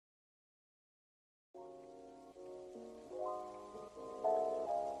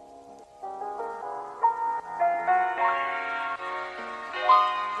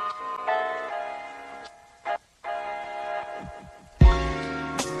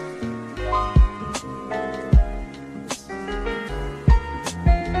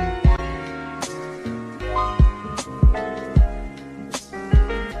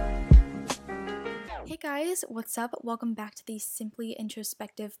guys, what's up? Welcome back to the Simply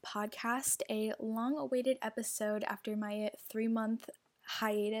Introspective podcast, a long-awaited episode after my 3-month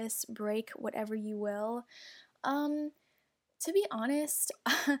hiatus break, whatever you will. To be honest,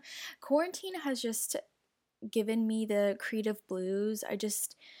 quarantine has just given me the creative blues. I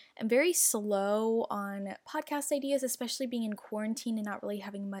just am very slow on podcast ideas, especially being in quarantine and not really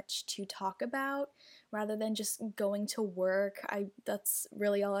having much to talk about rather than just going to work. That's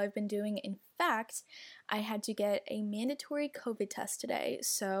really all I've been doing. In fact, I had to get a mandatory COVID test today.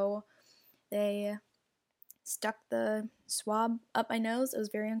 So they stuck the swab up my nose. It was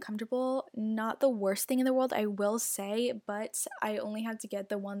very uncomfortable. Not the worst thing in the world, I will say, but I only had to get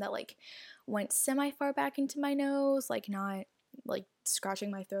the one that went semi far back into my nose, not scratching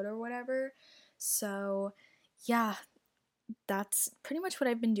my throat or whatever. So yeah, that's pretty much what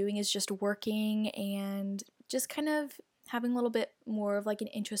I've been doing, is just working and just kind of having a little bit more of an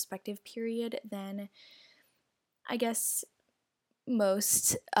introspective period than I guess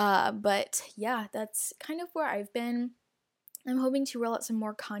most. But yeah, that's kind of where I've been. I'm hoping to roll out some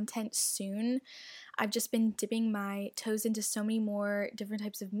more content soon. I've just been dipping my toes into so many more different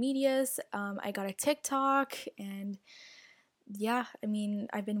types of medias. I got a TikTok, and yeah,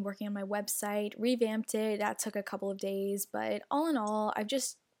 I've been working on my website, revamped it. That took a couple of days, but all in all, I've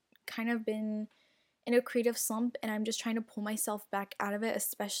just kind of been in a creative slump, and I'm just trying to pull myself back out of it,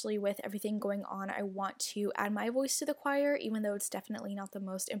 especially with everything going on. I want to add my voice to the choir, even though it's definitely not the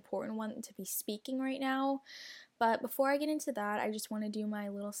most important one to be speaking right now. But before I get into that, I just want to do my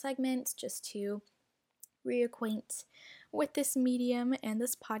little segment just to reacquaint with this medium and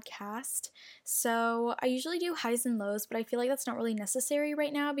this podcast. So I usually do highs and lows, but I feel like that's not really necessary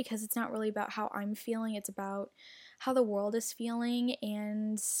right now because it's not really about how I'm feeling. It's about how the world is feeling,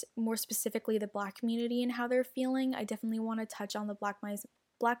 and more specifically the Black community and how they're feeling. I definitely want to touch on the Black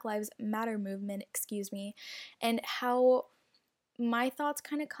Lives Matter movement, and how my thoughts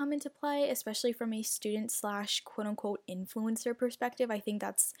kind of come into play, especially from a student slash quote unquote influencer perspective. I think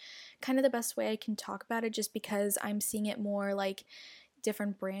that's kind of the best way I can talk about it, just because I'm seeing it more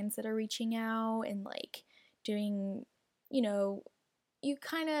different brands that are reaching out and doing, you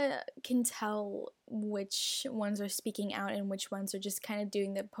kind of can tell which ones are speaking out and which ones are just kind of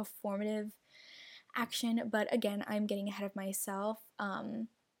doing the performative action. But again, I'm getting ahead of myself.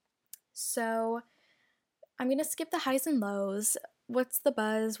 So I'm going to skip the highs and lows. What's the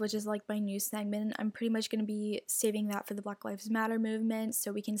buzz, which is my news segment. I'm pretty much going to be saving that for the Black Lives Matter movement,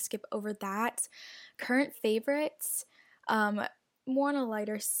 so we can skip over that. Current favorites, more on a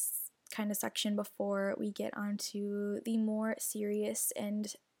lighter kind of section before we get onto the more serious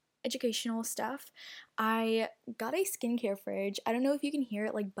and educational stuff. I got a skincare fridge. I don't know if you can hear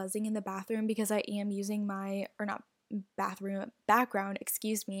it buzzing in the bathroom because I am using my, or not background,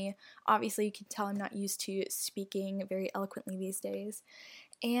 obviously you can tell I'm not used to speaking very eloquently these days,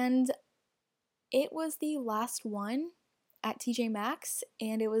 and it was the last one at TJ Maxx,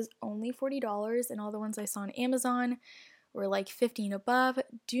 and it was only $40, and all the ones I saw on Amazon were $15 above.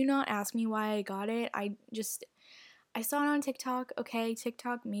 Do not ask me why I got it. I saw it on TikTok. Okay,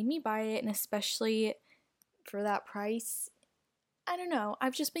 TikTok made me buy it, and especially for that price, I don't know,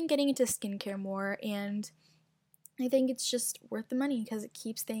 I've just been getting into skincare more, and I think it's just worth the money because it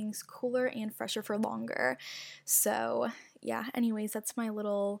keeps things cooler and fresher for longer. So yeah, anyways, that's my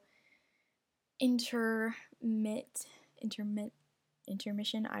little intermission.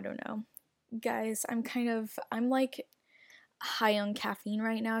 I don't know. Guys, I'm high on caffeine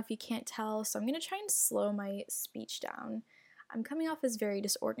right now, if you can't tell, so I'm gonna try and slow my speech down. I'm coming off as very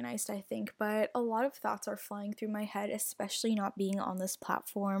disorganized, I think, but a lot of thoughts are flying through my head, especially not being on this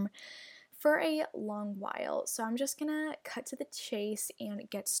platform for a long while. So I'm just gonna cut to the chase and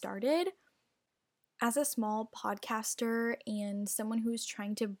get started. As a small podcaster and someone who's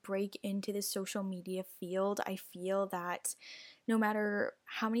trying to break into the social media field, I feel that no matter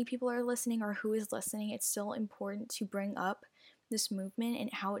how many people are listening or who is listening, it's still important to bring up this movement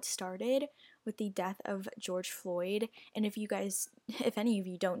and how it started with the death of George Floyd. And if any of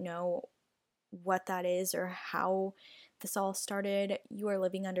you don't know what that is or how this all started, you are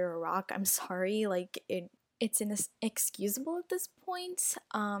living under a rock. I'm sorry, it's inexcusable at this point.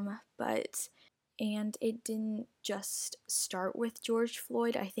 And it didn't just start with George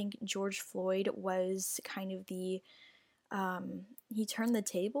Floyd. I think George Floyd was kind of he turned the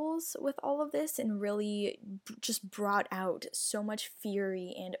tables with all of this and really just brought out so much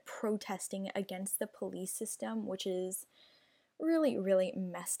fury and protesting against the police system, which is really, really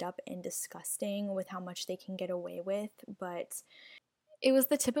messed up and disgusting with how much they can get away with. But it was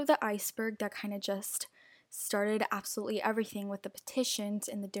the tip of the iceberg that kind of just started absolutely everything with the petitions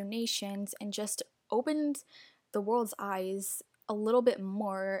and the donations and just opened the world's eyes a little bit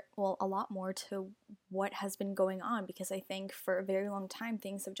more, well, a lot more, to what has been going on, because I think for a very long time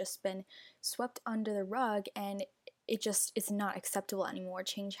things have just been swept under the rug, and it's not acceptable anymore.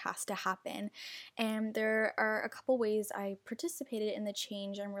 Change has to happen. And there are a couple ways I participated in the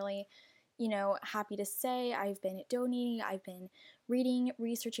change. I'm really, happy to say I've been donating, I've been reading,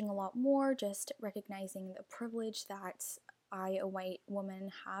 researching a lot more, just recognizing the privilege that I, a white woman,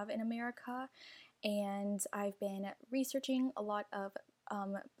 have in America. And I've been researching a lot of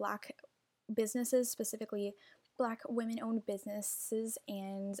Black businesses, specifically Black women-owned businesses,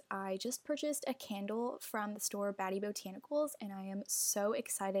 and I just purchased a candle from the store Batty Botanicals, and I am so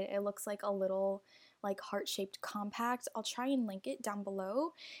excited. It looks like a little heart-shaped compact. I'll try and link it down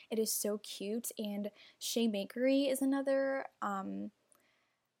below. It is so cute. And Shea Bakery is another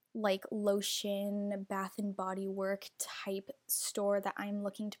lotion, bath and body work type store that I'm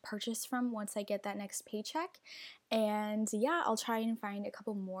looking to purchase from once I get that next paycheck. And yeah, I'll try and find a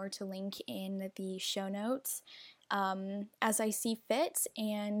couple more to link in the show notes as I see fit.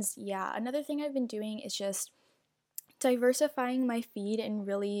 And yeah, another thing I've been doing is just diversifying my feed and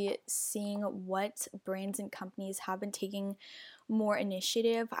really seeing what brands and companies have been taking more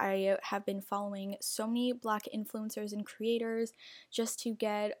initiative. I have been following so many Black influencers and creators just to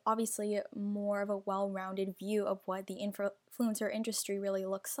get obviously more of a well-rounded view of what the influencer industry really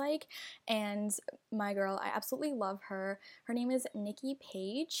looks like. And my girl, I absolutely love her. Her name is Nikki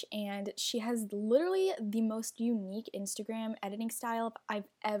Page, and she has literally the most unique Instagram editing style I've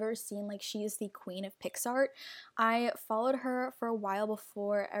ever seen. Like, she is the queen of PixArt. I followed her for a while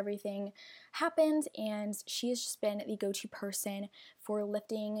before everything happened, and she has just been the go-to person for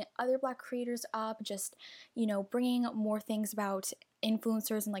lifting other Black creators up, just, bringing more things about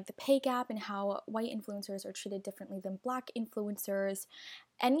influencers and the pay gap and how white influencers are treated differently than Black influencers.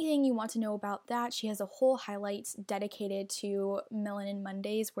 Anything you want to know about that, she has a whole highlight dedicated to Melanin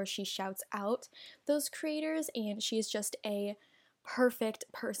Mondays where she shouts out those creators, and she is just a perfect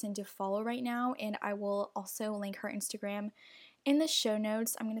person to follow right now. And I will also link her Instagram in the show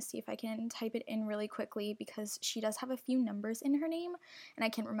notes. I'm going to see if I can type it in really quickly because she does have a few numbers in her name and I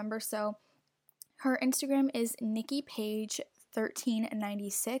can't remember. So her Instagram is Nikki Page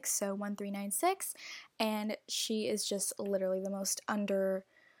 1396, so 1396, and she is just literally the most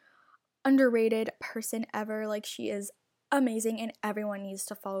underrated person ever. She is amazing and everyone needs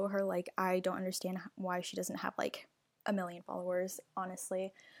to follow her. I don't understand why she doesn't have 1 million followers,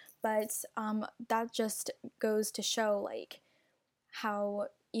 honestly. But that just goes to show how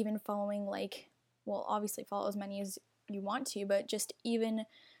even following obviously follow as many as you want to, but just even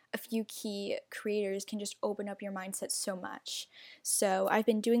a few key creators can just open up your mindset so much. So I've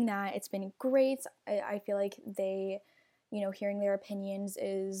been doing that. It's been great. I feel like they, hearing their opinions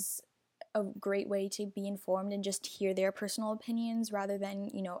is a great way to be informed and just hear their personal opinions rather than,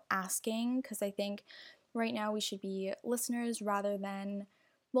 asking, because I think right now we should be listeners rather than,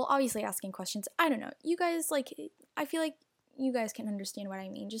 obviously asking questions. I don't know. You guys, I feel like you guys can understand what I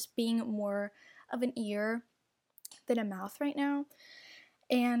mean. Just being more of an ear than a mouth right now.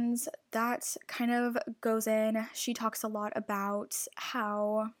 And that kind of goes in. She talks a lot about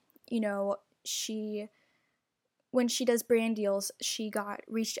how, when she does brand deals, she got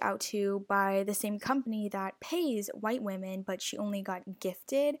reached out to by the same company that pays white women, but she only got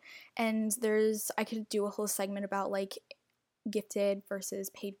gifted. And I could do a whole segment about gifted versus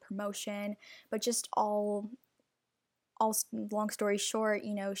paid promotion, but just all long story short,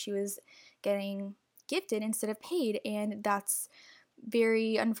 she was getting gifted instead of paid, and that's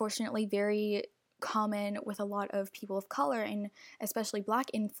unfortunately very common with a lot of people of color and especially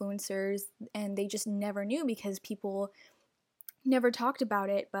Black influencers, and they just never knew because people never talked about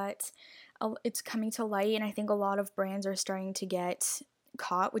it. But it's coming to light, and I think a lot of brands are starting to get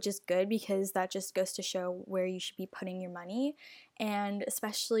caught, which is good because that just goes to show where you should be putting your money. And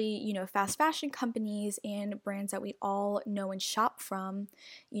especially, fast fashion companies and brands that we all know and shop from,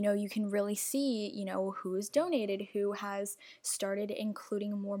 you can really see, who's donated, who has started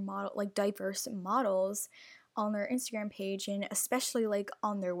including more diverse models on their Instagram page, and especially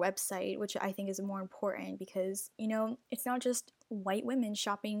on their website, which I think is more important because, it's not just white women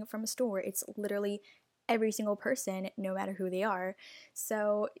shopping from a store, it's literally every single person, no matter who they are.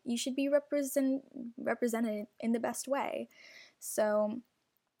 So you should be represented in the best way. So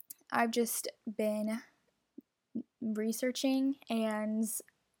I've just been researching and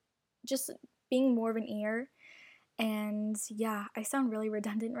just being more of an ear. And yeah, I sound really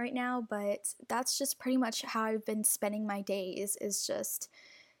redundant right now, but that's just pretty much how I've been spending my days, is just,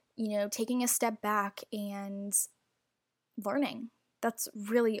 taking a step back and learning. that's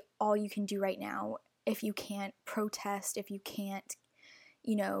really all you can do right now if you can't protest, if you can't,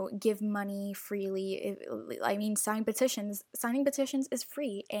 give money freely. Signing petitions is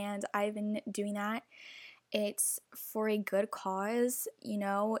free, and I've been doing that. It's for a good cause,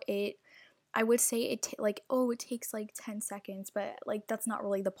 I would say it takes like 10 seconds, but like that's not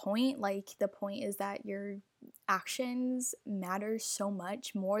really the point. Like the point is that your actions matter so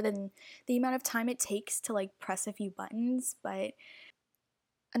much more than the amount of time it takes to like press a few buttons. But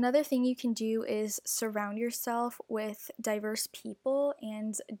another thing you can do is surround yourself with diverse people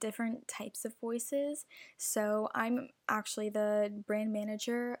and different types of voices. So I'm actually the brand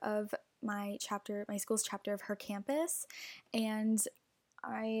manager of my school's chapter of Her Campus, and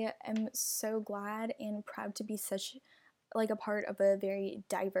I am so glad and proud to be such like a part of a very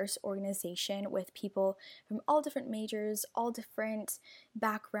diverse organization with people from all different majors, all different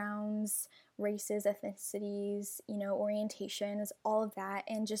backgrounds, races, ethnicities, orientations, all of that,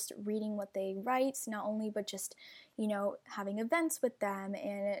 and just reading what they write, not only but just, having events with them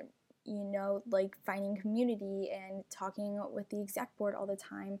and like finding community and talking with the exec board all the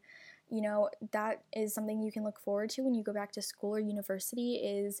time. That is something you can look forward to when you go back to school or university,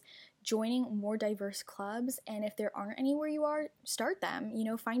 is joining more diverse clubs. And if there aren't any where you are, start them.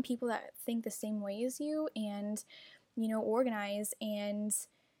 Find people that think the same way as you, and organize and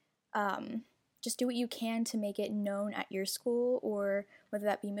just do what you can to make it known at your school, or whether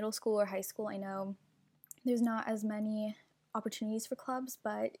that be middle school or high school. I know there's not as many opportunities for clubs,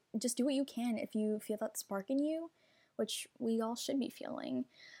 but just do what you can if you feel that spark in you, which we all should be feeling.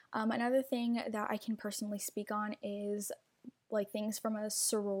 Another thing that I can personally speak on is like things from a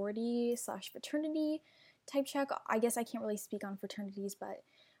sorority / fraternity type check. I guess I can't really speak on fraternities, but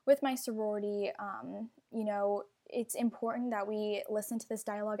with my sorority, it's important that we listen to this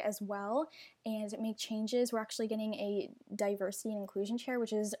dialogue as well and make changes. We're actually getting a diversity and inclusion chair,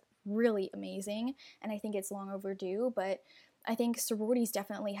 which is really amazing, and I think it's long overdue. But I think sororities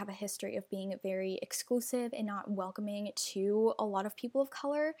definitely have a history of being very exclusive and not welcoming to a lot of people of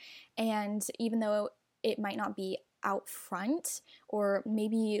color. And even though it might not be out front, or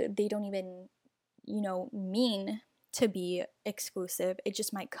maybe they don't even, mean to be exclusive, it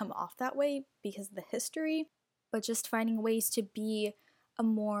just might come off that way because of the history. But just finding ways to be a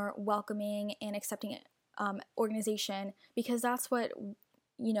more welcoming and accepting organization, because that's what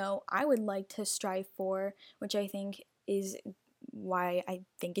I would like to strive for, which I think is why I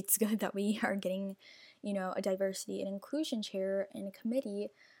think it's good that we are getting, a diversity and inclusion chair in a committee.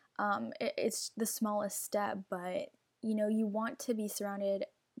 It's the smallest step, but you want to be surrounded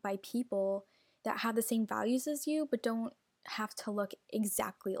by people that have the same values as you, but don't have to look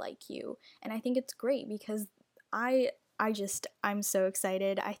exactly like you. And I think it's great because I'm so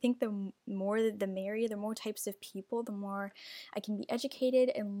excited. I think the more the merrier, the more types of people, the more I can be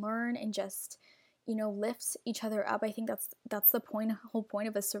educated and learn and just, lift each other up. I think that's the whole point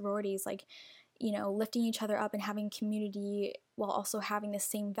of a sorority, is like, lifting each other up and having community while also having the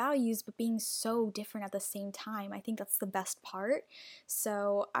same values, but being so different at the same time. I think that's the best part.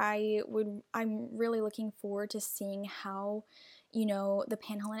 So I'm really looking forward to seeing how, the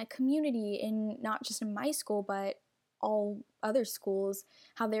Panhellenic community, in not just in my school, but all other schools,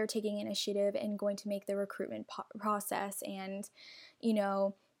 how they're taking initiative and going to make the recruitment process, and,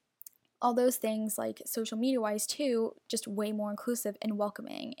 all those things, like social media wise too, just way more inclusive and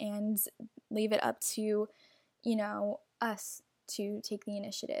welcoming, and leave it up to, us to take the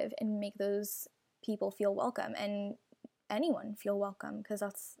initiative and make those people feel welcome, and anyone feel welcome, because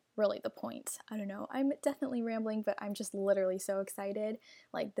that's really the point. I don't know, I'm definitely rambling, but I'm just literally so excited.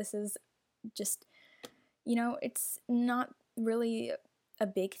 Like, this is just, it's not really a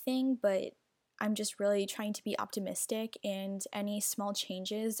big thing, but I'm just really trying to be optimistic, and any small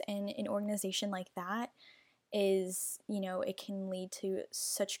changes in an organization like that is, it can lead to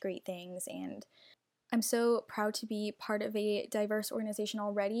such great things. And I'm so proud to be part of a diverse organization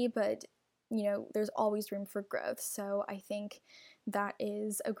already, but, there's always room for growth. So I think that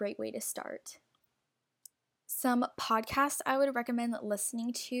is a great way to start. Some podcasts I would recommend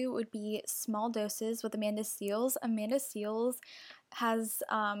listening to would be Small Doses with Amanda Seales. Amanda Seales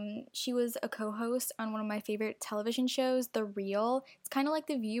she was a co-host on one of my favorite television shows, The Real. It's kind of like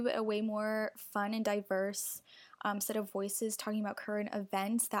The View, but a way more fun and diverse set of voices talking about current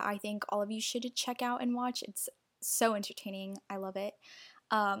events that I think all of you should check out and watch. It's so entertaining. I love it.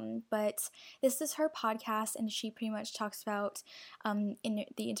 But this is her podcast, and she pretty much talks about in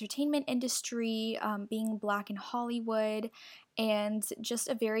the entertainment industry, being Black in Hollywood, and just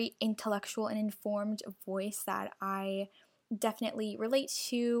a very intellectual and informed voice that I definitely relate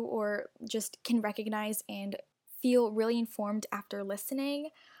to, or just can recognize and feel really informed after listening.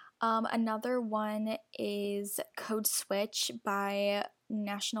 Another one is Code Switch by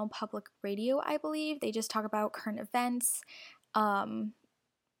National Public Radio, I believe. They just talk about current events.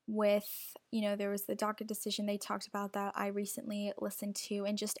 With, there was the DACA decision they talked about that I recently listened to,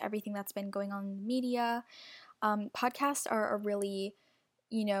 and just everything that's been going on in the media. Podcasts are a really,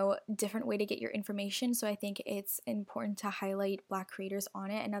 different way to get your information, so I think it's important to highlight Black creators on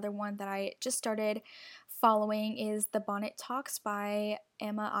it. Another one that I just started following is The Bonnet Talks by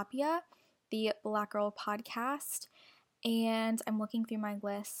Emma Appiah, the Black Girl podcast, and I'm looking through my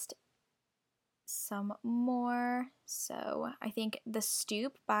list some more. So I think The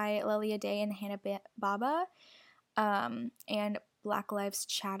Stoop by Lelia Day and Hannah Baba, and Black Lives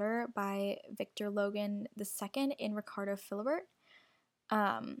Chatter by Victor Logan II and Ricardo Philibert.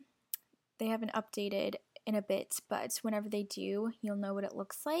 They haven't updated in a bit, but whenever they do, you'll know what it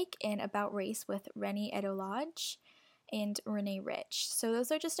looks like. And About Race with Rennie Edolage and Renee Rich. So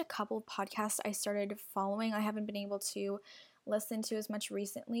those are just a couple of podcasts I started following. I haven't been able to listen to as much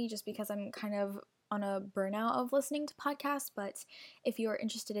recently just because I'm kind of on a burnout of listening to podcasts, but if you are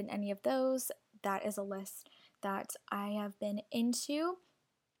interested in any of those, that is a list that I have been into.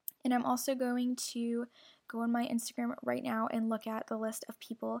 And I'm also going to go on my Instagram right now and look at the list of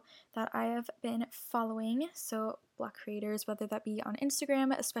people that I have been following. So Black creators, whether that be on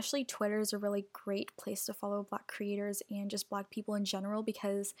Instagram, especially Twitter is a really great place to follow Black creators and just Black people in general,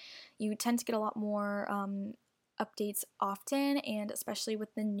 because you tend to get a lot more updates often, and especially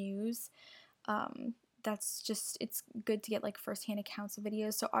with the news. That's just, it's good to get like firsthand accounts of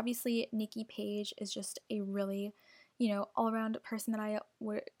videos. So obviously Nikki Page is just a really, all-around person that I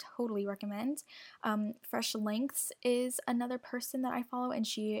would totally recommend. Fresh Lengths is another person that I follow, and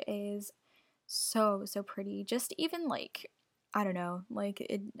she is so pretty. Just even like, I don't know, like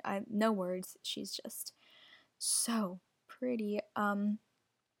no words. She's just so pretty.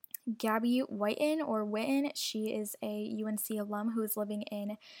 Gabby Whiten or Witten, she is a UNC alum who is living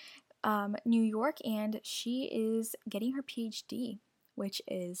in New York, and she is getting her PhD, which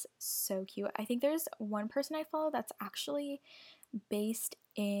is so cute. I think there's one person I follow that's actually based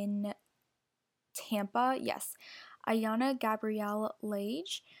in Tampa. Yes, Ayana Gabrielle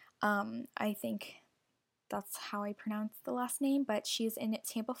Lage. I think that's how I pronounce the last name, but she's in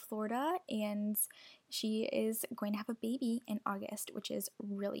Tampa, Florida, and she is going to have a baby in August, which is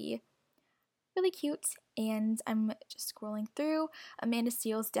really cute. And I'm just scrolling through. Amanda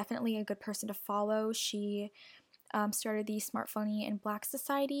Seales, definitely a good person to follow. She started the Smartphony and Black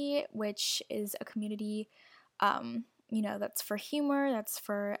Society, which is a community, that's for humor, that's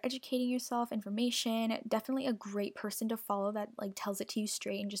for educating yourself, information. Definitely a great person to follow that like tells it to you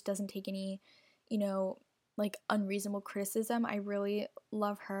straight and just doesn't take any, like unreasonable criticism. I really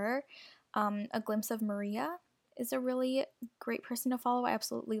love her. A Glimpse of Maria is a really great person to follow. I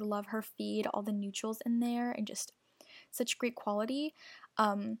absolutely love her feed, all the neutrals in there, and just such great quality.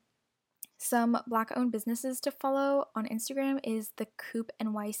 Some Black-owned businesses to follow on Instagram is the Coop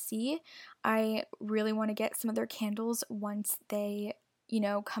NYC. I really want to get some of their candles once they,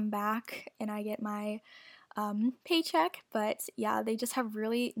 come back and I get my paycheck. But yeah, they just have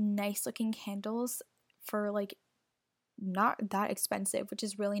really nice looking candles for like not that expensive, which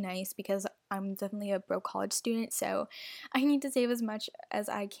is really nice because I'm definitely a broke college student, so I need to save as much as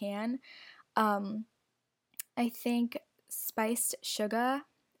I can. I think Spiced Sugar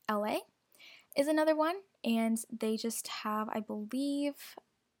LA is another one, and they just have, I believe,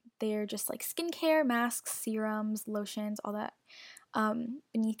 they're just like skincare, masks, serums, lotions, all that.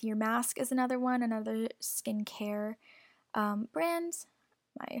 Beneath Your Mask is another one, another skincare brand.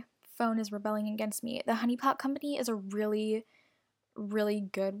 My phone is rebelling against me. The Honey Pot Company is a really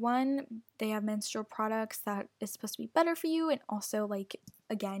good one. They have menstrual products that is supposed to be better for you, and also like,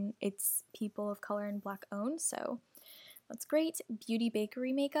 again, it's people of color and Black owned, so that's great. Beauty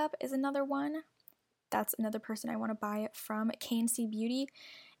Bakery Makeup is another one. That's another person I want to buy it from. KNC Beauty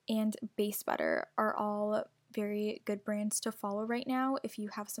and Base Butter are all very good brands to follow right now if you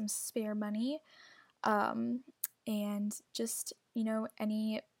have some spare money. And just,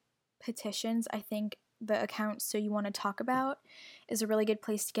 any petitions, I think the account So You Want to Talk About is a really good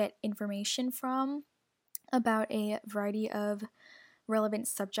place to get information from about a variety of relevant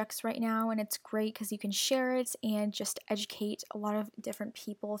subjects right now, and it's great because you can share it and just educate a lot of different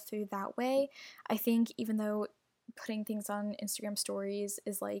people through that way. I think even though putting things on Instagram stories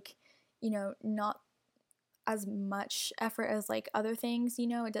is like, not as much effort as like other things, you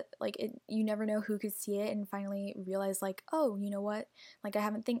never know who could see it and finally realize like, oh, you know what, like I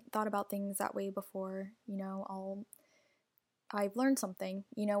haven't thought about things that way before, I've learned something,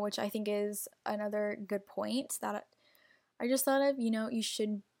 which I think is another good point that I just thought of. You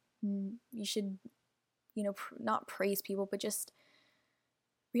should, not praise people, but just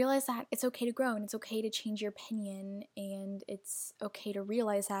realize that it's okay to grow and it's okay to change your opinion, and it's okay to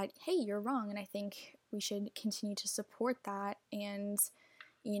realize that, hey, you're wrong. And I think we should continue to support that and,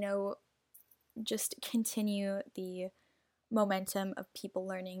 just continue the momentum of people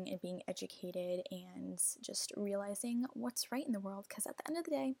learning and being educated and just realizing what's right in the world, because at the end of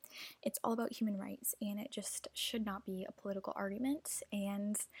the day, it's all about human rights and it just should not be a political argument.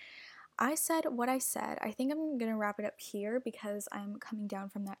 And I said what I said. I think I'm gonna wrap it up here because I'm coming down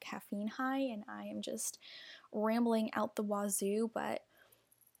from that caffeine high and I am just rambling out the wazoo, but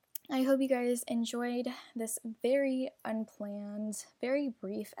I hope you guys enjoyed this very unplanned, very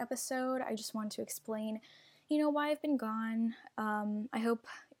brief episode. I just want to explain, why I've been gone. I hope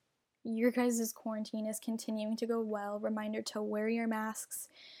your guys' quarantine is continuing to go well. Reminder to wear your masks,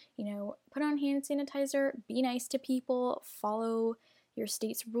 put on hand sanitizer, be nice to people, follow your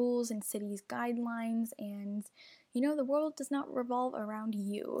state's rules and city's guidelines, and the world does not revolve around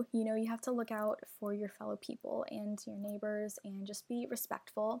you. You have to look out for your fellow people and your neighbors and just be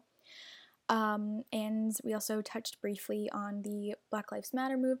respectful. And we also touched briefly on the Black Lives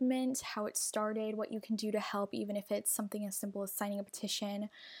Matter movement, how it started, what you can do to help, even if it's something as simple as signing a petition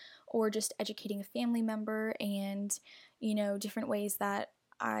or just educating a family member, and, different ways that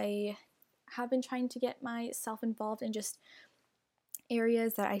I have been trying to get myself involved in just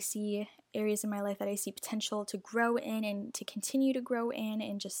areas in my life that I see potential to grow in and to continue to grow in,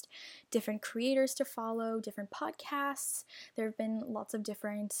 and just different creators to follow, different podcasts. There have been lots of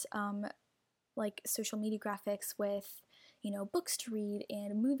different social media graphics with books to read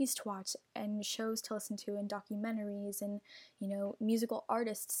and movies to watch and shows to listen to and documentaries and musical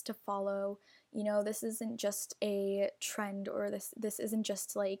artists to follow. This isn't just a trend, or this isn't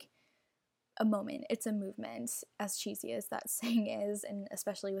just like a moment, it's a movement, as cheesy as that saying is, and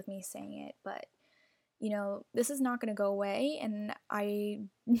especially with me saying it. But this is not going to go away, and I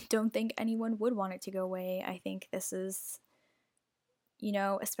don't think anyone would want it to go away. I think this is,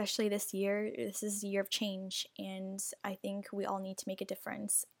 especially this is a year of change, and I think we all need to make a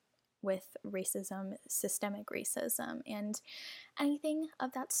difference with racism, systemic racism, and anything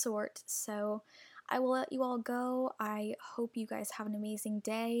of that sort. So I will let you all go. I hope you guys have an amazing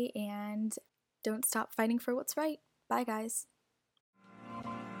day, and don't stop fighting for what's right. Bye, guys.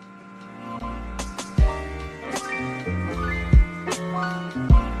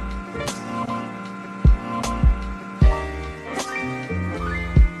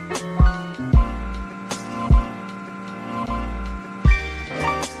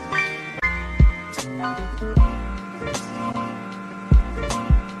 Thank you.